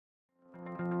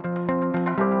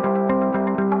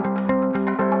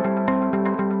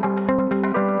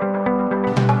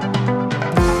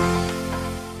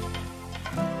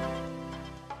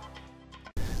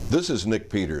This is Nick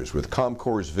Peters with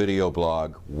CommCore's video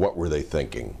blog, What Were They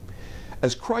Thinking?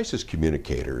 As crisis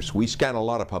communicators, we scan a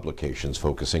lot of publications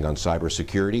focusing on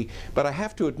cybersecurity, but I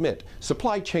have to admit,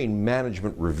 Supply Chain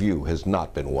Management Review has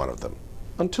not been one of them.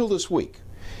 Until this week.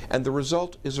 And the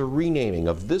result is a renaming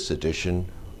of this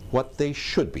edition, What They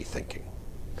Should Be Thinking.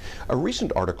 A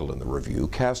recent article in the review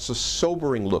casts a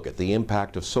sobering look at the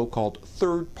impact of so-called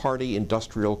third-party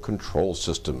industrial control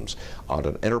systems on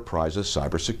an enterprise's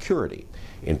cybersecurity.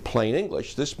 In plain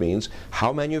English, this means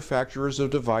how manufacturers of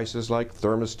devices like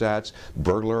thermostats,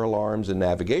 burglar alarms, and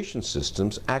navigation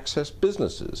systems access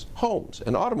businesses, homes,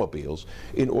 and automobiles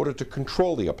in order to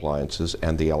control the appliances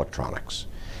and the electronics.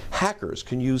 Hackers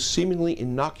can use seemingly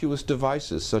innocuous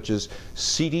devices such as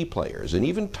CD players and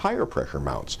even tire pressure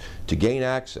mounts to gain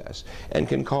access and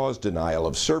can cause denial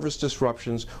of service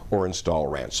disruptions or install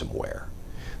ransomware.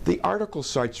 The article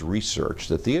cites research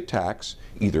that the attacks,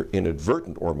 either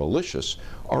inadvertent or malicious,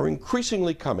 are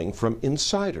increasingly coming from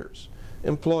insiders,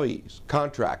 employees,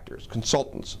 contractors,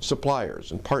 consultants,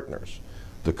 suppliers, and partners.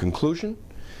 The conclusion?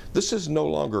 This is no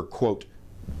longer, quote,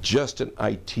 just an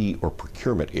IT or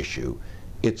procurement issue.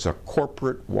 It's a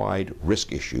corporate-wide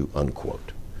risk issue,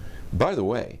 unquote. By the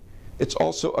way, it's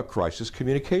also a crisis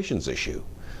communications issue.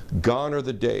 Gone are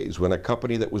the days when a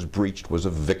company that was breached was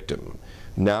a victim.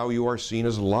 Now you are seen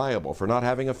as liable for not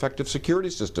having effective security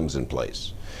systems in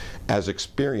place. As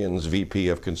experienced VP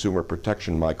of Consumer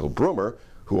Protection Michael Broomer,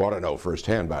 who ought to know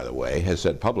firsthand, by the way, has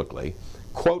said publicly,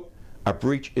 quote, a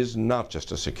breach is not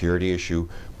just a security issue,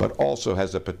 but also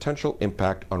has a potential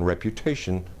impact on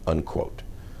reputation, unquote.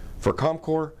 For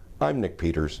CommCore, I'm Nick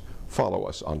Peters. Follow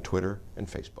us on Twitter and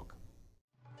Facebook.